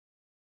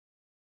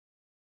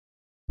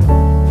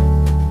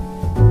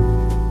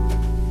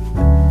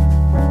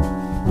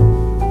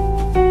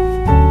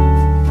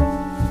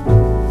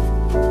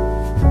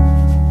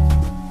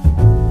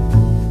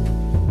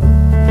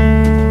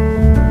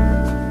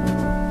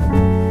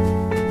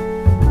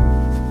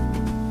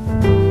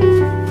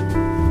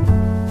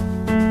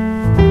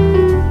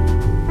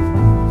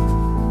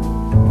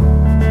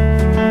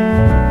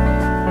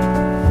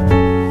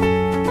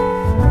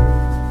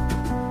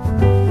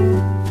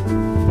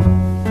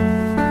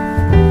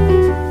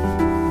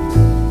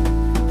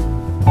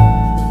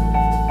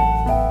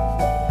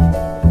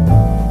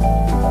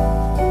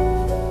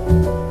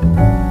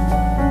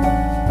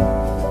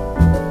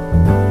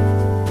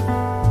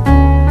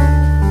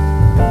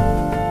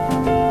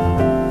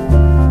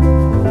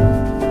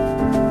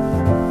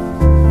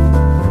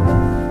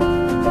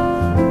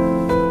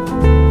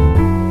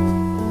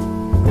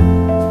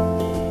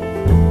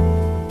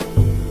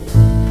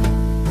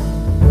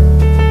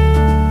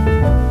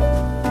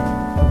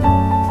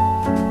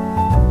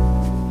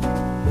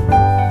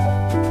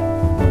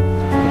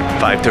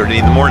5:30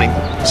 in the morning,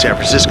 San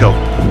Francisco.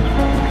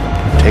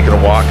 Taking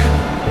a walk,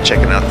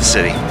 checking out the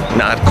city.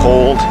 Not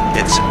cold,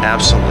 it's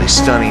absolutely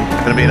stunning.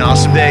 Gonna be an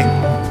awesome day.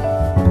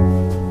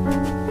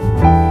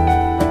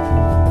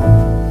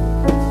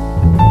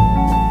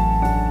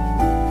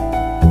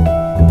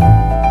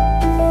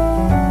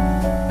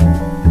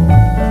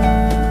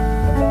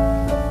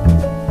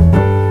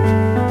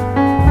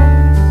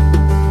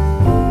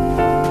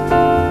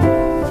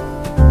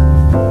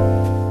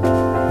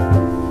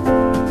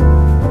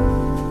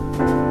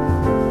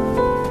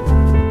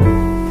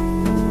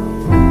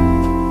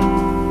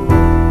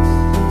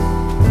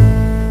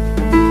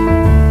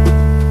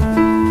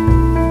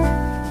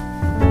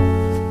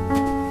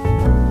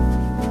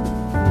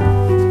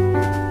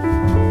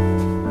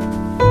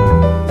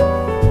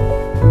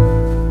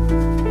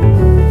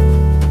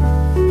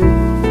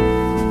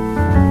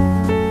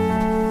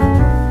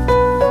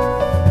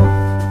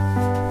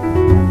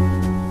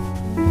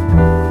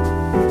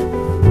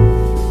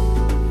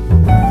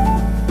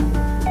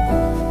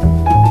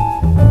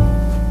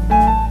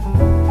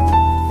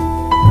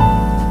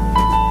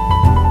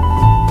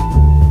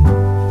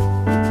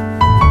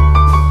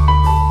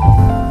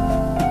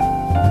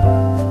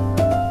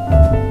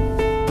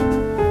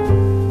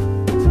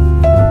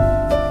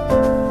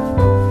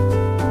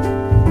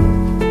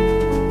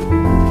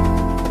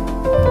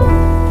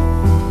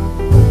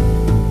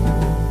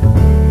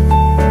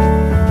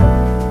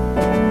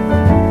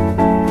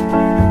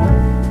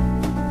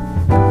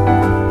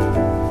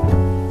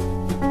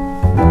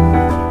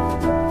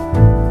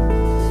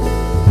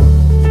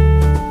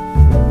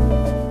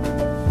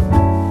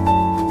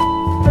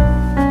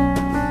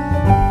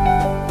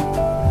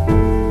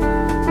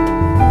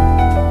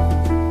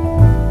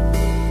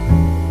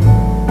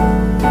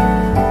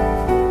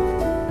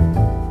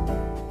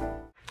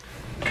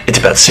 It's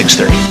about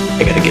 6:30.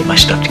 I gotta get my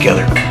stuff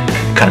together.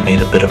 Kind of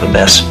made a bit of a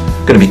mess.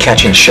 Gonna be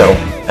catching a show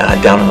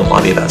down in the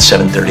lobby about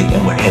 7:30,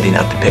 and we're heading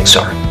out to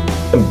Pixar.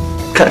 I'm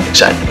kind of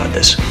excited about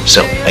this,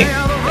 so I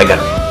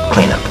gotta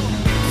clean up.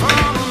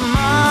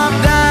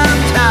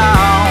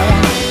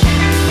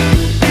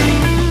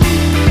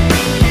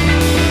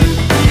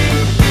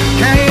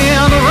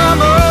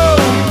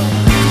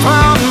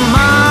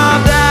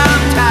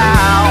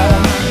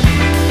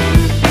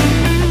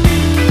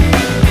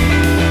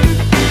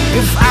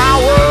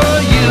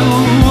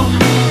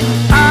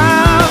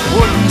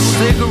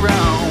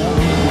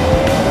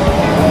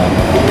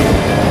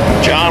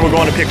 John, we're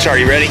going to Pixar.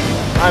 You ready?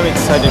 I'm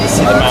excited to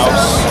see the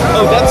mouse.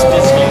 Oh, that's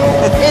Disney.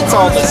 It's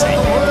all the same.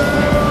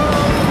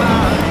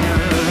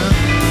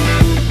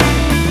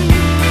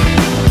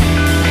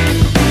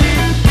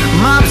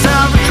 Mom's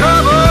out of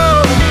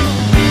trouble,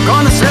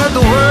 gonna set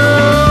the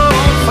world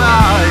on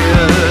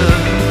fire.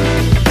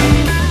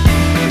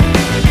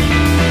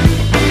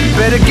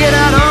 Better get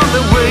out of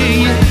the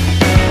way,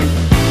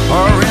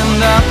 or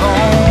end up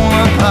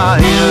on a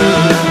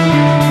pyre.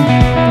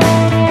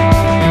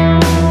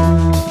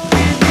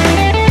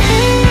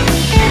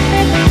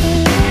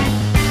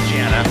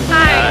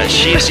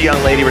 She's the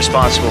young lady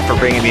responsible for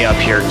bringing me up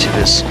here to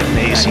this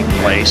amazing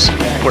place.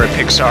 We're at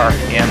Pixar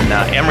in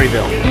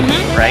Emeryville,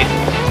 right?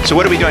 So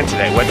what are we doing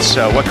today? What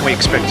can we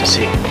expect to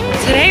see?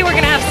 Today we're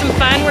going to have some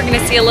fun. We're going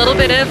to see a little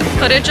bit of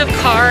footage of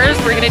cars.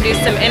 We're going to do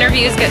some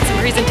interviews, get some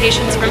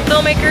presentations from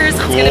filmmakers.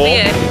 Cool. It's going to be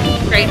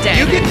a great day.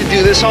 You get to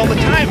do this all the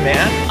time,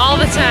 man. All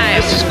the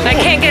time. This is cool. I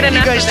can't get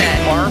enough of it. You guys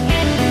do car?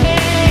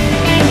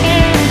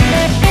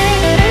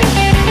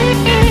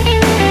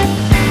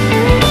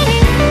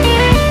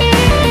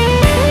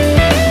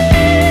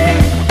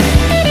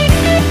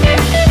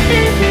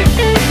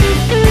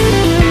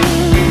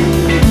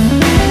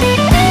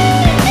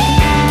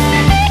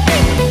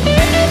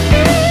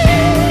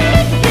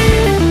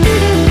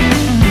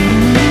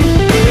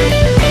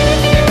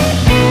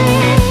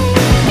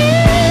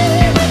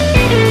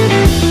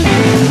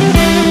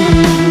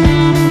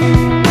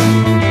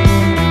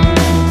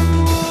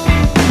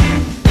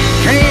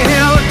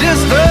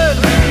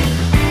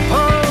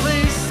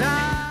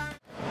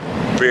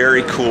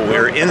 Very cool.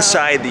 We're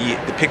inside the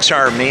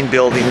Pixar main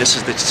building. This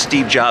is the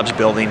Steve Jobs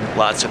building.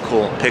 Lots of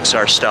cool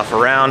Pixar stuff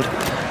around,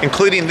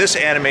 including this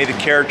animated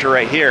character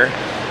right here.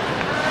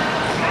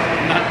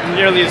 Not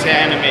nearly as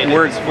animated.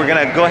 We're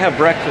gonna go have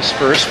breakfast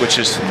first, which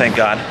is, thank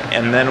God,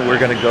 and then we're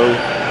gonna go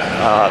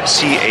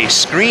see a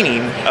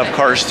screening of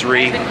Cars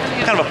 3,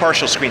 kind of a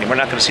partial screening. We're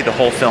not gonna see the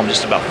whole film,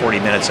 just about 40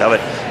 minutes of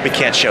it. We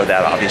can't show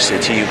that obviously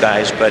to you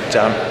guys, but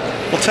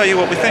we'll tell you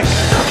what we think.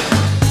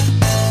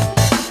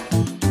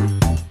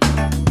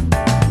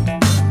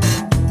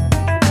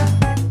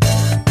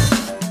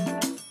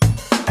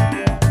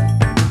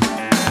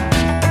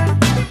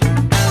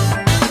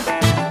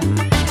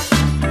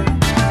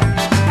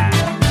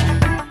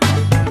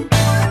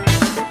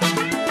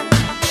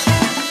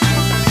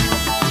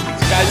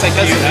 Like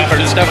that's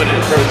different stuff for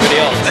everybody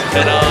else.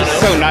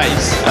 So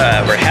nice.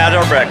 We had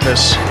our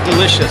breakfast.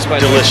 Delicious, by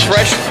the way. Delicious.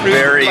 Fresh fruit.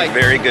 Very, like,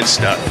 very good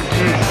stuff.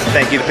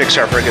 Thank you to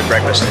Pixar for a good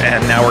breakfast.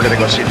 And now we're going to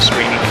go see the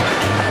screening.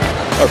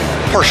 Or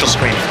partial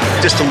screening.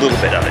 Just a little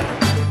bit of it.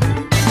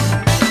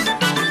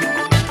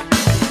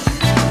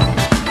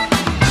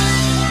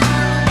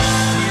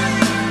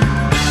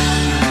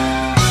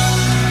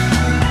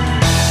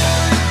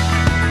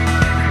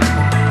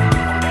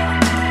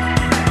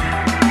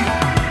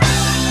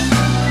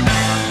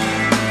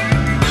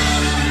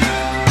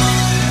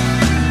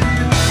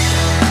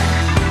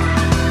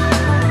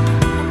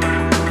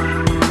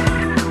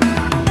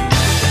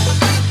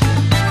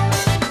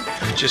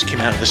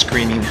 the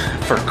screening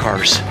for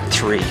Cars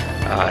 3.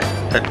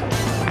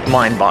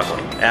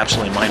 Mind-boggling,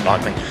 absolutely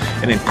mind-boggling.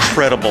 An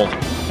incredible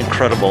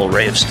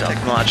array of stuff.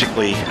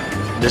 Technologically,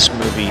 this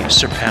movie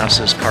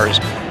surpasses Cars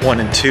 1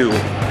 and 2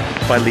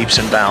 by leaps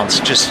and bounds.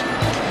 Just,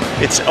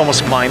 it's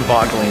almost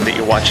mind-boggling that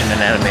you're watching an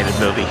animated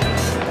movie.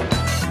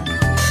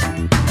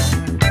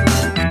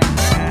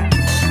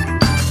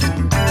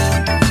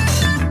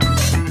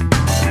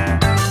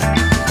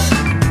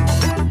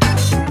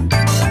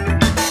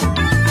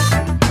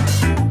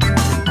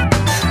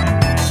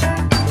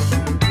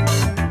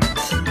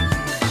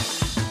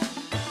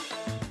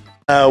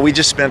 We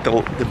just spent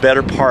the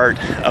better part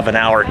of an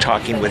hour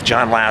talking with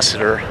John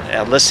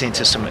Lasseter, listening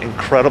to some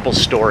incredible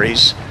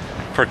stories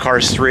for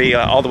Cars 3,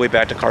 all the way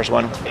back to Cars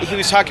 1. He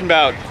was talking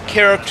about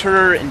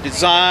character and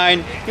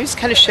design. He was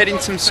kind of shedding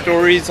some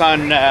stories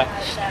on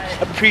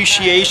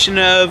appreciation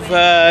of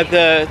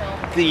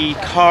the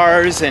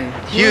cars, and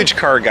huge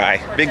car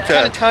guy. Big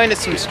kind of telling us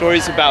some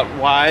stories about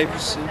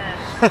wives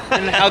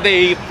and how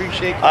they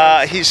appreciate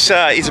cars. He's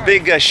a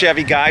big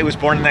Chevy guy. He was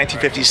born in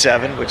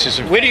 1957, which is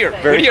Whittier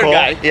cool.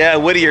 Guy. Yeah,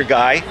 Whittier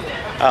guy.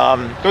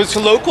 Goes to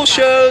local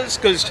shows,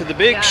 goes to the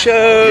big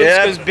shows,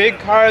 yeah, goes big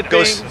car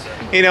things.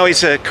 You know,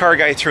 he's a car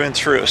guy through and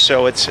through.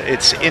 So it's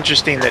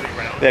interesting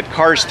that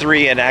Cars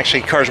 3 and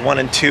actually Cars 1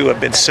 and 2 have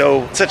been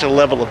such a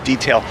level of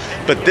detail.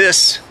 But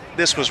this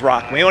was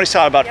rocking. We only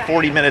saw about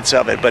 40 minutes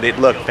of it, but it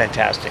looked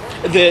fantastic.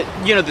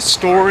 The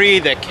story,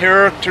 the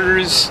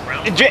characters,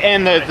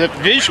 and the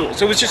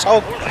visuals. It was just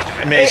all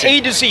amazing.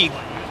 A to Z,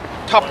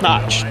 top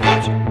notch.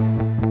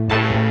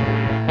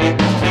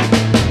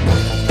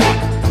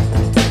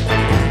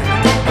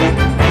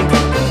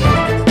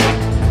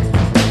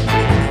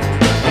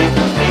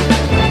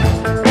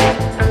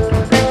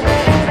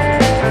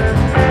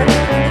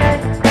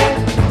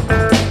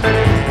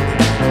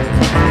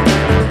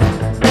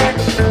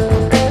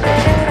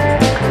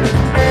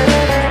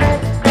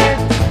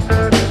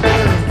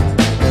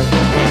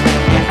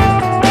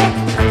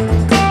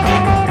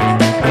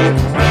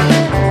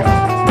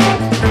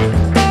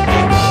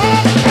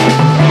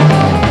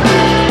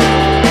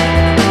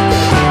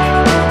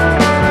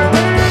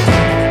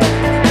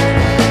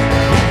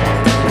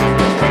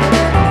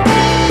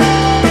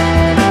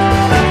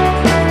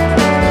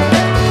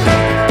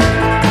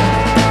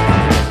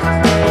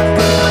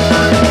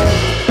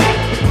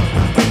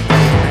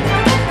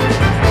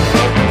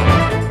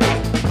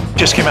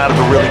 Just came out of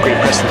a really great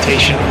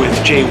presentation with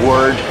Jay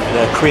Ward,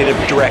 the creative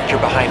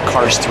director behind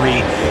Cars 3.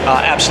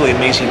 Absolutely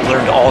amazing.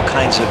 Learned all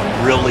kinds of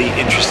really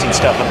interesting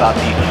stuff about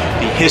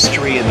the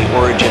history and the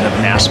origin of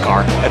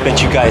NASCAR. I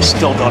bet you guys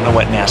still don't know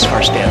what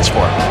NASCAR stands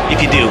for.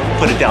 If you do,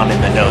 put it down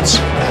in the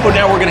notes. But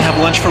now we're going to have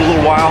lunch for a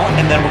little while,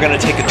 and then we're going to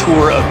take a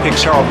tour of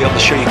Pixar. I'll be able to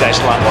show you guys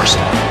a lot more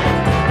stuff.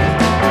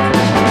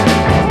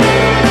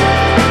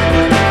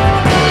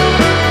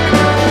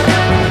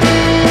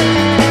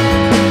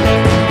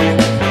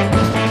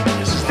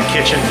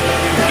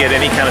 Get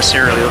any kind of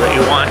cereal that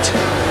you want,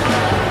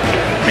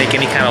 make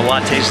any kind of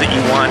lattes that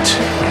you want.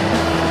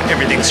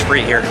 Everything's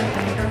free here.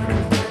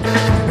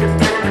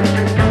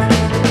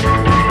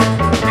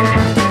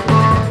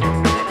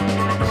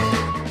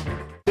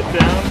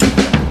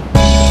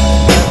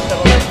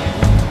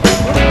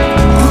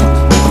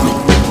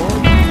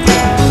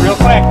 Real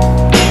quick.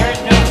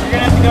 We're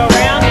gonna have to go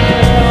around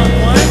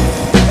once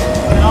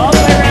and all the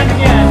way around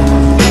again.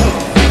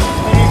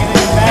 Then you're gonna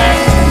go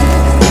back.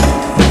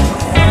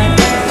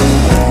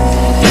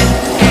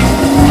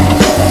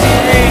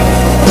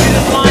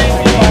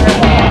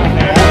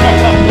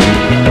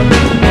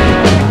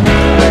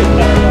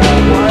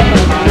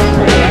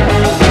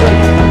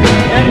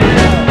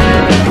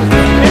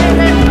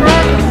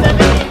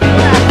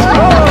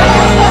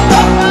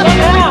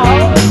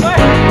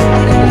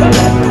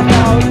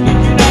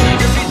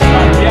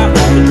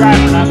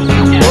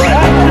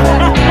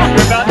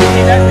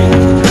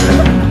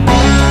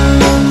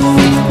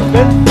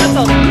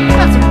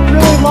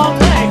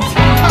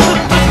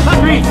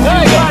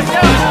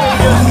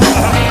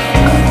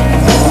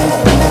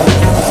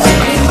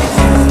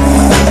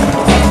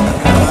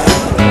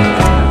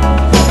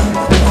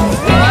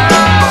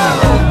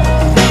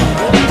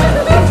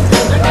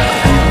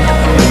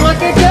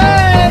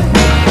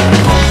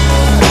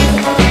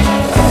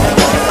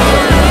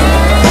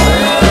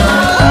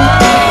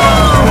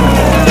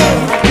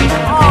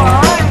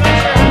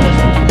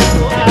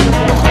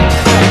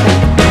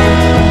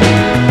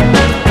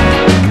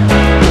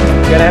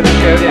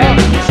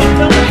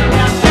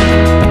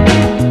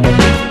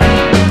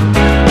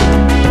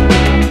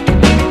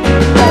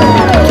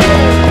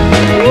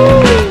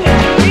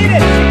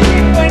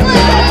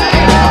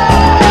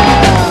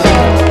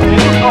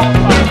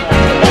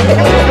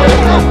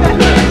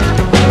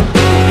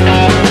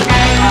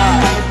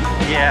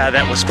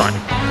 That was fun.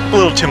 A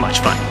little too much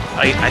fun.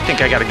 I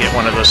think I got to get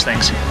one of those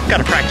things. Got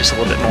to practice a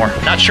little bit more.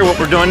 Not sure what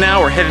we're doing now.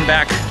 We're heading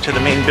back to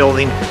the main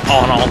building.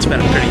 All in all, it's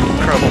been a pretty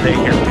incredible day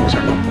here at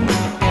Pixar.